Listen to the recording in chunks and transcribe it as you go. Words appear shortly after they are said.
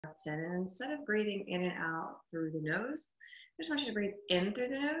in. And instead of breathing in and out through the nose, I just want you to breathe in through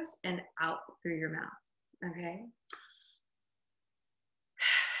the nose and out through your mouth. Okay?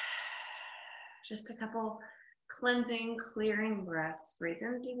 Just a couple cleansing, clearing breaths. Breathe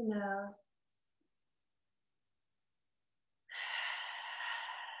in through the nose.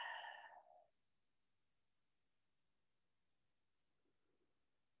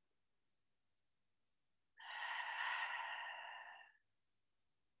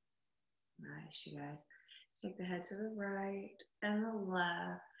 Nice, you guys. Take the head to the right and the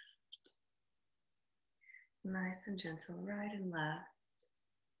left. Nice and gentle, right and left.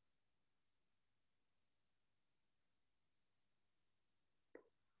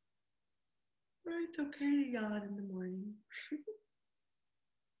 It's okay to yawn in the morning.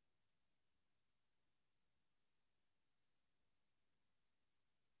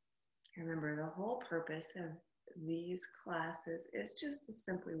 Remember, the whole purpose of these classes is just to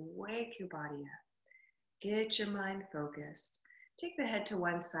simply wake your body up. Get your mind focused. Take the head to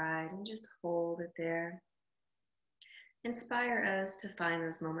one side and just hold it there. Inspire us to find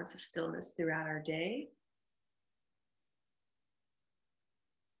those moments of stillness throughout our day.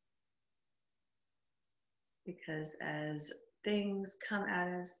 Because as things come at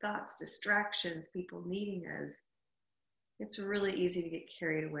us, thoughts, distractions, people needing us, it's really easy to get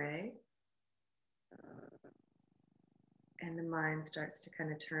carried away. And the mind starts to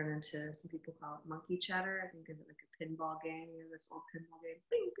kind of turn into, some people call it monkey chatter. I think of it like a pinball game, you know, this old pinball game.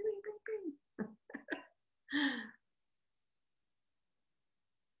 Bing, bing, bing, bing.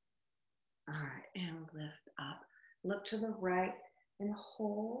 All right, and lift up. Look to the right and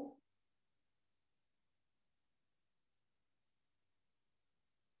hold.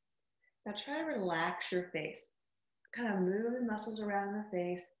 Now try to relax your face. Kind of move the muscles around the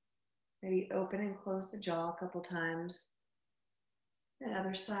face. Maybe open and close the jaw a couple times. The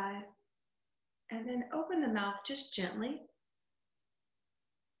other side. And then open the mouth just gently.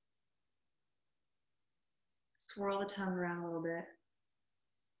 Swirl the tongue around a little bit.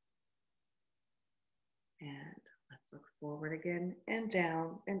 And let's look forward again and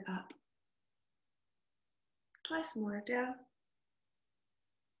down and up. Twice more, down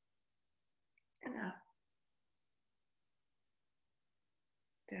and up.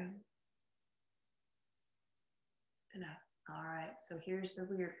 Down and up. All right, so here's the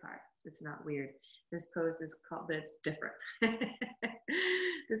weird part. It's not weird. This pose is called, but it's different.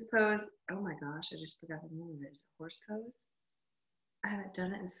 This pose, oh my gosh, I just forgot the name of it. It's a horse pose. I haven't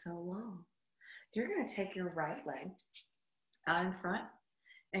done it in so long. You're gonna take your right leg out in front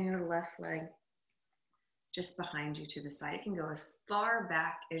and your left leg just behind you to the side. It can go as far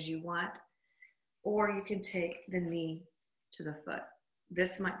back as you want, or you can take the knee to the foot.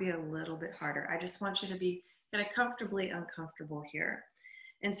 This might be a little bit harder. I just want you to be kind of comfortably uncomfortable here.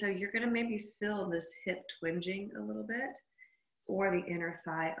 And so you're gonna maybe feel this hip twinging a little bit, or the inner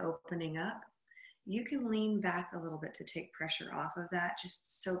thigh opening up. You can lean back a little bit to take pressure off of that.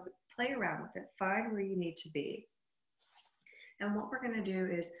 Just so play around with it. Find where you need to be. And what we're gonna do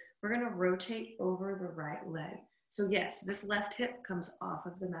is we're gonna rotate over the right leg. So yes, this left hip comes off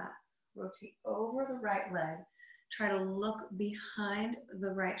of the mat. Rotate over the right leg. Try to look behind the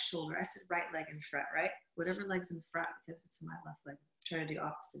right shoulder. I said right leg in front, right? Whatever leg's in front, because it's my left leg. Try to do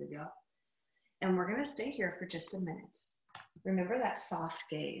opposite of y'all. And we're gonna stay here for just a minute. Remember that soft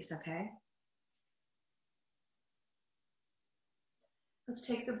gaze, okay? Let's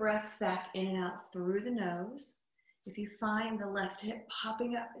take the breaths back in and out through the nose. If you find the left hip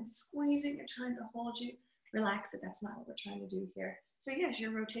popping up and squeezing and trying to hold you, relax it. That's not what we're trying to do here. So yes,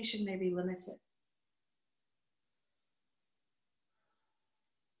 your rotation may be limited.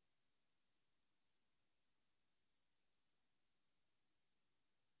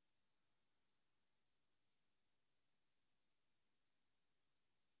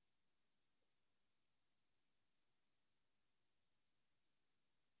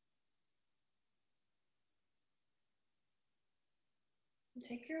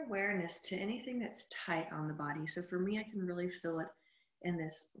 Take your awareness to anything that's tight on the body. So for me, I can really feel it in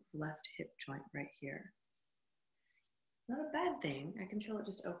this left hip joint right here. It's not a bad thing. I can feel it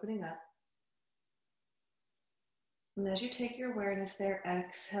just opening up. And as you take your awareness there,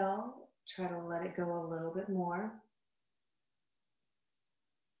 exhale, try to let it go a little bit more.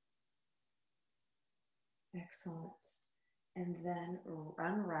 Excellent. And then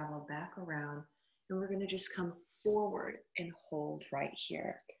unravel back around. And we're going to just come forward and hold right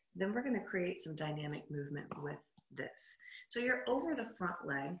here. Then we're going to create some dynamic movement with this. So you're over the front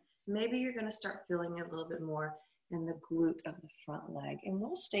leg. Maybe you're going to start feeling it a little bit more in the glute of the front leg. And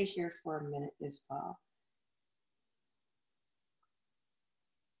we'll stay here for a minute as well.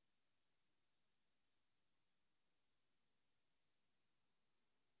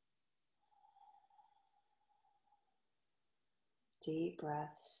 Deep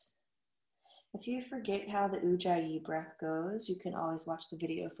breaths. If you forget how the Ujjayi breath goes, you can always watch the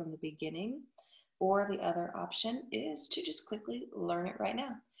video from the beginning, or the other option is to just quickly learn it right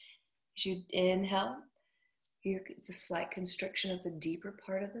now. As you inhale, it's a slight constriction of the deeper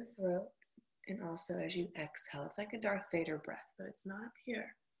part of the throat, and also as you exhale, it's like a Darth Vader breath, but it's not up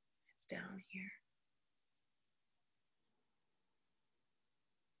here, it's down here.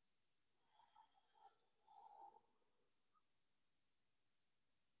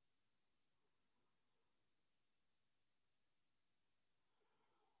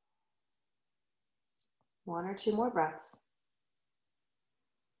 One or two more breaths.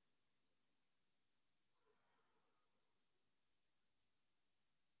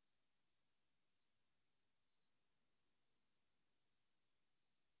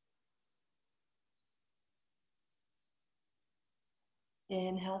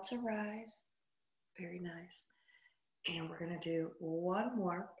 Inhale to rise. Very nice. And we're going to do one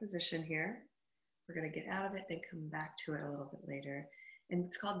more position here. We're going to get out of it and come back to it a little bit later. And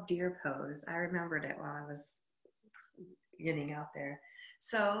it's called deer pose. I remembered it while I was getting out there.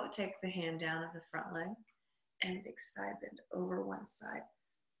 So take the hand down of the front leg and big side bend over one side.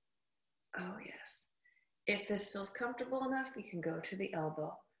 Oh, yes. If this feels comfortable enough, you can go to the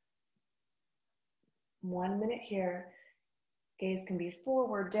elbow. 1 minute here. Gaze can be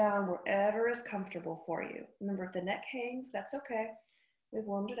forward, down, wherever is comfortable for you. Remember, if the neck hangs, that's okay. We've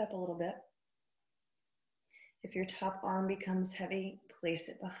warmed it up a little bit. If your top arm becomes heavy, place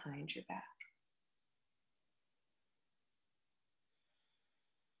it behind your back.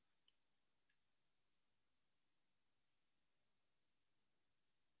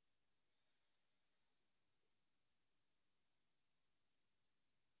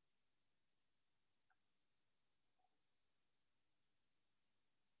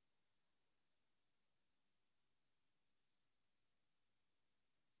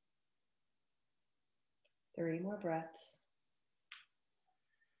 Three more breaths.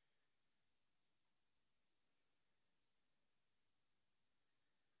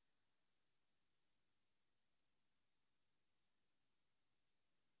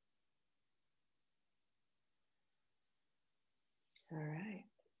 All right.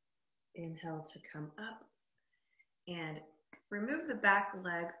 Inhale to come up and remove the back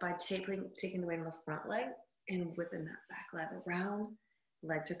leg by taking the weight on the front leg and whipping that back leg around.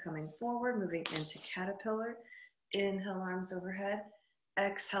 Legs are coming forward, moving into caterpillar. Inhale, arms overhead.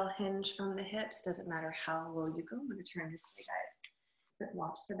 Exhale, hinge from the hips. Doesn't matter how low you go. I'm going to turn this way, guys. But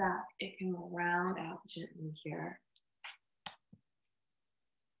watch the back. It can round out gently here.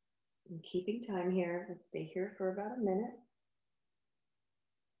 I'm keeping time here. Let's stay here for about a minute.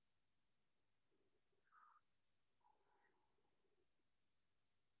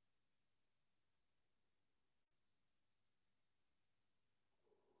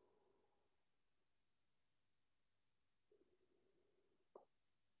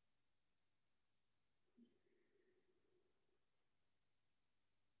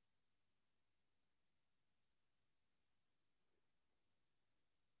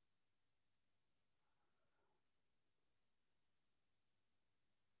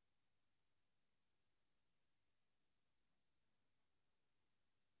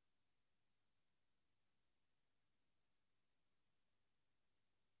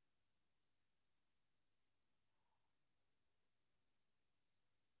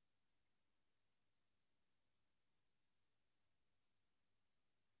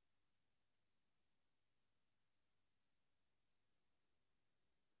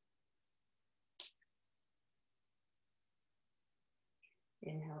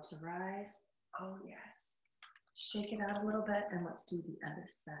 Inhale to rise. Oh, yes. Shake it out a little bit and let's do the other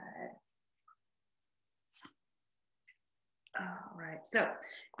side. All right, so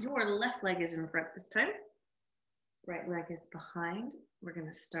your left leg is in front this time. Right leg is behind. We're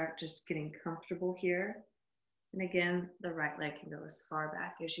gonna start just getting comfortable here. And again, the right leg can go as far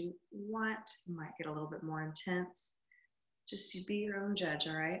back as you want. You might get a little bit more intense. Just you be your own judge,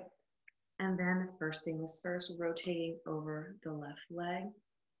 all right? And then first thing is first, rotating over the left leg.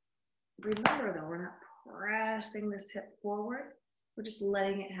 Remember though, we're not pressing this hip forward. We're just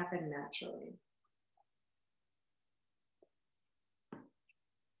letting it happen naturally.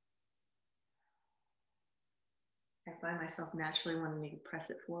 I find myself naturally wanting to press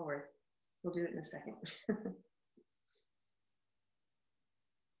it forward. We'll do it in a second.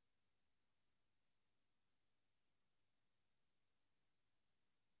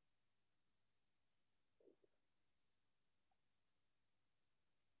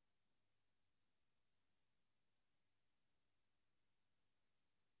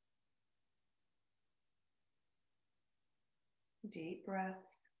 Deep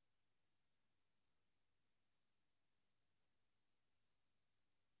breaths.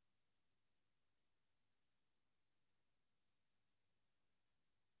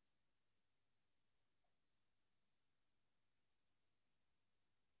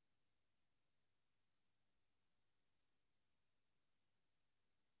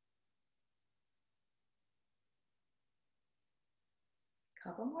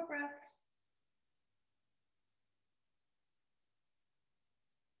 Couple more breaths.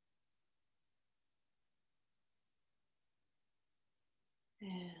 And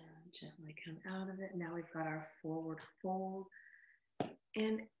gently come out of it. Now we've got our forward fold.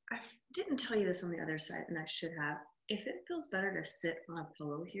 And I didn't tell you this on the other side, and I should have. If it feels better to sit on a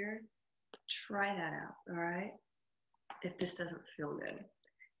pillow here, try that out, all right? If this doesn't feel good.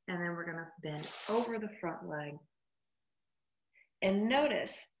 And then we're gonna bend over the front leg. And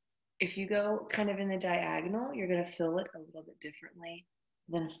notice, if you go kind of in the diagonal, you're gonna feel it a little bit differently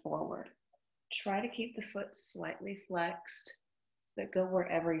than forward. Try to keep the foot slightly flexed, but go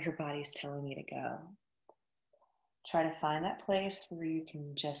wherever your body's telling you to go. Try to find that place where you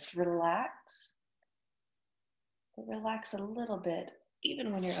can just relax, but relax a little bit,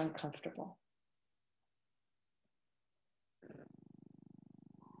 even when you're uncomfortable.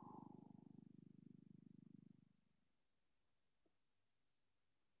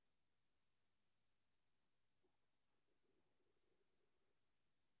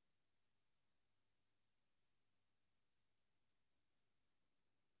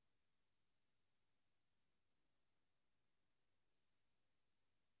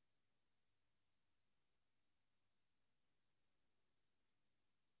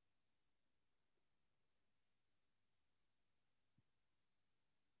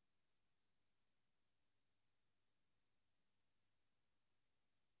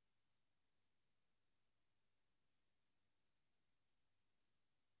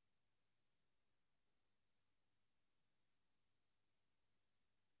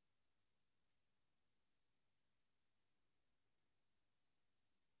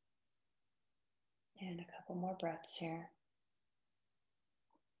 And a couple more breaths here.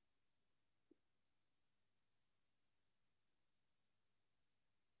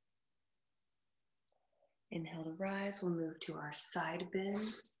 Inhale to rise. We'll move to our side bend,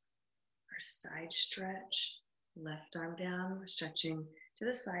 our side stretch. Left arm down. We're stretching to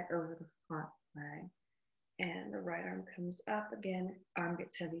the side over the front leg. And the right arm comes up again. Arm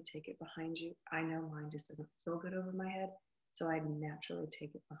gets heavy. Take it behind you. I know mine just doesn't feel good over my head, so I naturally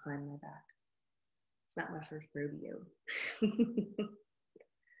take it behind my back. It's not my first rodeo.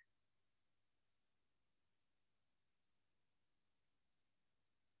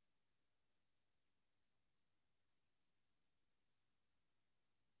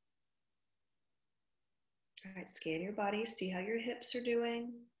 All right, scan your body, see how your hips are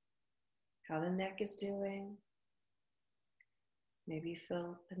doing, how the neck is doing. Maybe you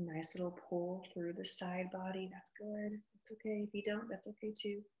feel a nice little pull through the side body. That's good. That's okay. If you don't, that's okay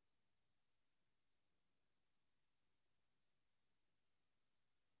too.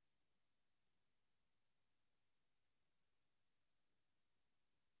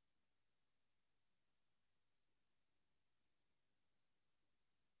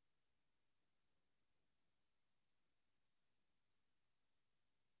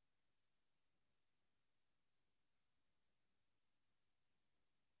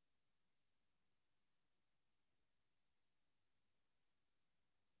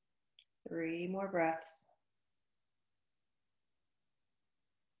 Three more breaths.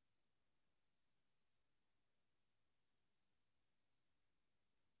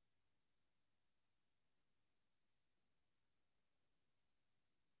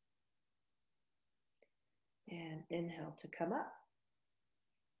 And inhale to come up.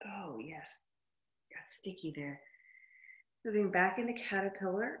 Oh, yes. Got sticky there. Moving back into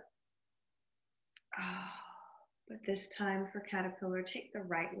caterpillar. Oh, but this time for caterpillar, take the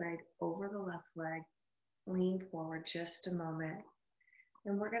right leg over the left leg. Lean forward just a moment.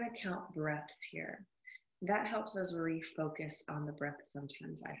 And we're going to count breaths here. That helps us refocus on the breath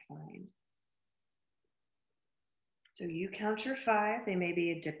sometimes, I find. So you count your 5. They may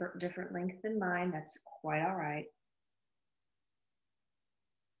be a different length than mine. That's quite all right.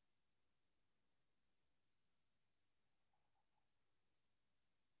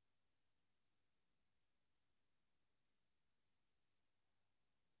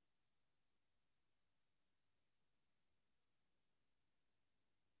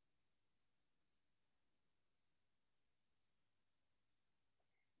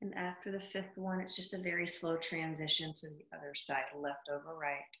 And after the 5th one, it's just a very slow transition to the other side, left over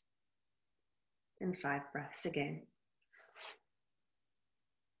right. And 5 breaths again.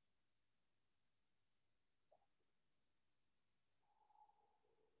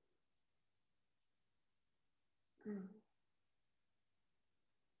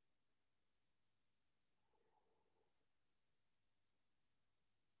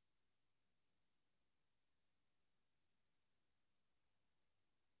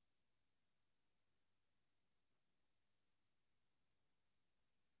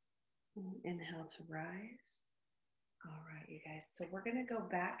 Inhale to rise. All right, you guys. So we're going to go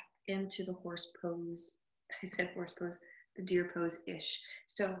back into the horse pose. I said horse pose, the deer pose-ish.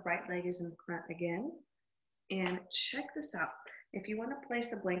 So right leg is in front again. And check this out. If you want to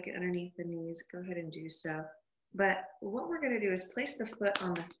place a blanket underneath the knees, go ahead and do so. But what we're going to do is place the foot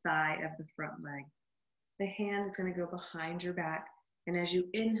on the thigh of the front leg. The hand is going to go behind your back. And as you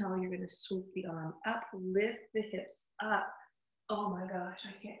inhale, you're going to swoop the arm up, lift the hips up. Oh my gosh,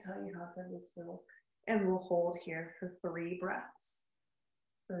 I can't tell you how good this feels. And we'll hold here for 3 breaths.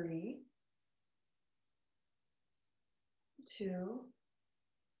 3, 2,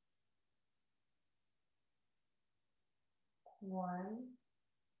 1.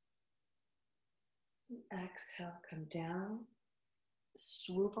 Exhale, come down.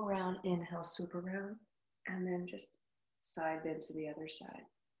 Swoop around, inhale, swoop around. And then just side bend to the other side.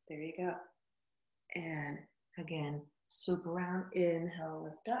 There you go. And again, swoop around, inhale,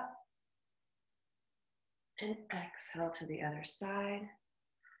 lift up. And exhale to the other side.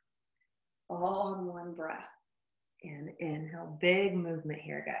 All in one breath. And inhale, big movement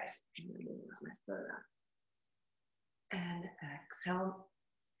here, guys. And exhale.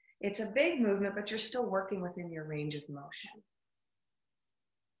 It's a big movement, but you're still working within your range of motion.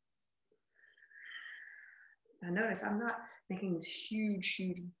 Now notice I'm not making this huge,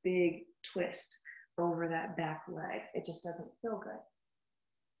 huge, big twist over that back leg. It just doesn't feel good.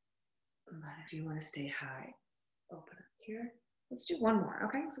 But if you want to stay high, open up here. Let's do one more,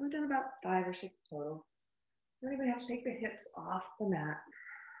 okay? So we've done about 5 or 6 total. Then we have to take the hips off the mat.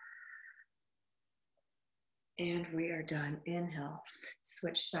 And we are done. Inhale,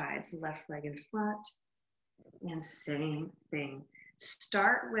 switch sides, left leg in front. And same thing.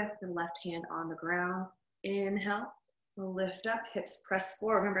 Start with the left hand on the ground. Inhale, lift up, hips press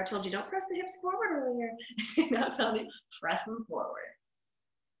forward. Remember I told you don't press the hips forward earlier. Now tell me, press them forward.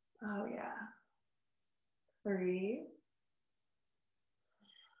 Oh yeah. 3,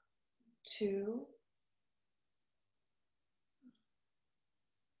 2,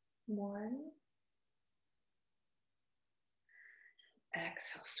 1.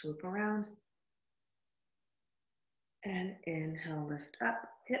 Exhale, swoop around. And inhale, lift up.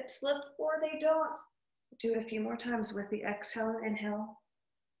 Hips lift or they don't. Do it a few more times with the exhale and inhale.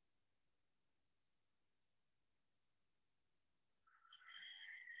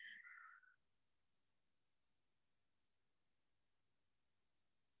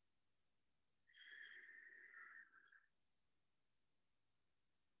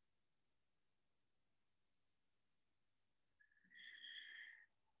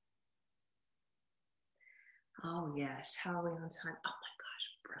 Oh yes, how are we on time? Oh my gosh,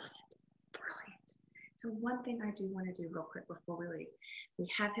 brilliant, brilliant. So one thing I do want to do real quick before we leave. We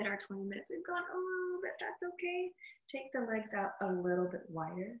have hit our 20 minutes. We've gone a little bit, that's okay. Take the legs out a little bit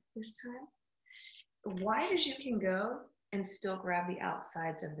wider this time. Wide as you can go and still grab the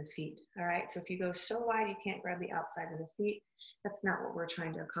outsides of the feet, all right? So if you go so wide you can't grab the outsides of the feet, that's not what we're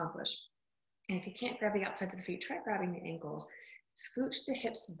trying to accomplish. And if you can't grab the outsides of the feet, try grabbing the ankles. Scooch the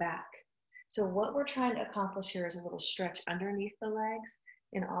hips back. So what we're trying to accomplish here is a little stretch underneath the legs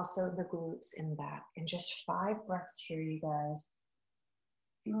and also the glutes in back. And just 5 breaths here, you guys.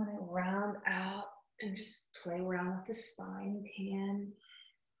 If you want to round out and just play around with the spine, you can.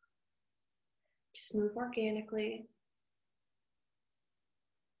 Just move organically.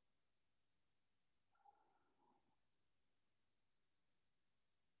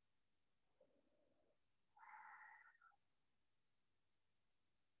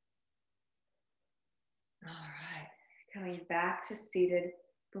 All right, coming back to seated.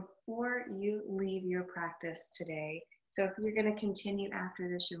 Before you leave your practice today, so if you're going to continue after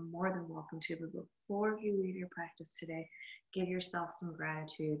this, you're more than welcome to, but before you leave your practice today, give yourself some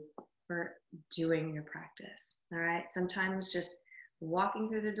gratitude for doing your practice, all right? Sometimes just walking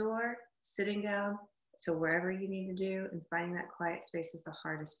through the door, sitting down, so wherever you need to do, and finding that quiet space is the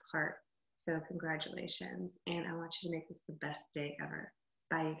hardest part. So congratulations, and I want you to make this the best day ever.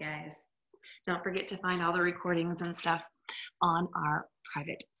 Bye, you guys. Don't forget to find all the recordings and stuff on our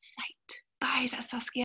private site. Bye, Saskia.